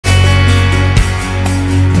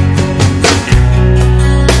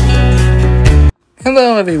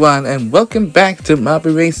Hello everyone and welcome back to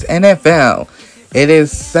Marble Race NFL. It is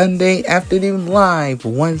Sunday afternoon live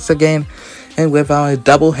once again, and with our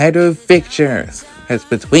doubleheader fixtures. It's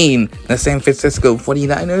between the San Francisco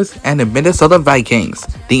 49ers and the Minnesota Vikings.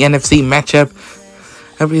 The NFC matchup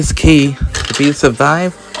is key to be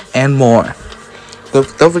survive and more. So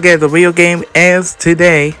don't forget, the real game airs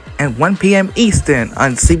today at 1 p.m. Eastern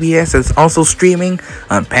on CBS. It's also streaming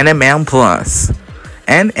on Paramount Plus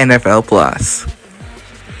and NFL Plus.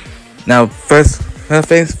 Now, first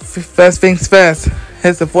things first.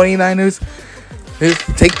 Here's the 49ers who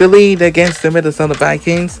take the lead against the Minnesota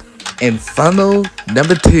Vikings in funnel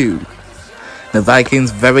number 2. The Vikings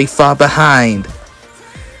very far behind,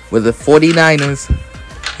 with the 49ers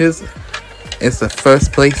is the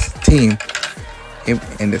first place team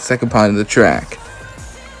in the second part of the track.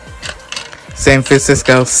 San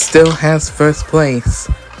Francisco still has first place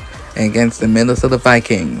against the Minnesota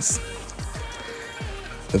Vikings.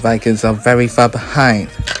 The Vikings are very far behind.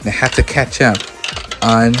 They have to catch up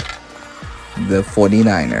on the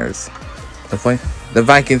 49ers. The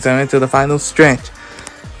Vikings are into the final stretch.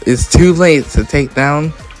 It's too late to take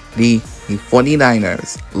down the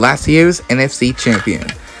 49ers, last year's NFC champion.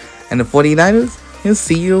 And the 49ers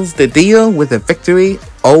seals the deal with a victory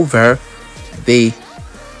over the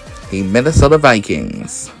Minnesota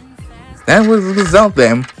Vikings. That will result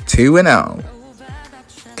them 2-0.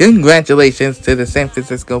 Congratulations to the San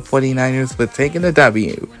Francisco 49ers for taking the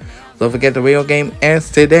W. Don't forget, the real game airs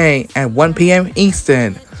today at 1 p.m.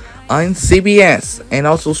 Eastern on CBS and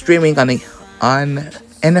also streaming on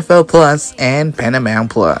NFL Plus and Paramount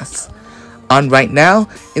Plus. On right now,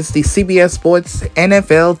 it's the CBS Sports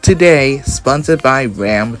NFL Today, sponsored by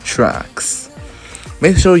Ram Trucks.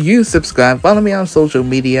 Make sure you subscribe, follow me on social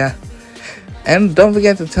media, and don't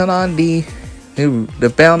forget to turn on the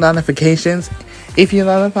bell notifications if you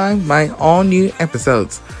notify my all new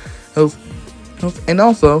episodes. And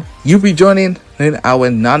also, you'll be joining in our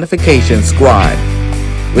notification squad.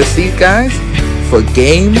 We'll see you guys for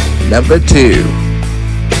game number 2.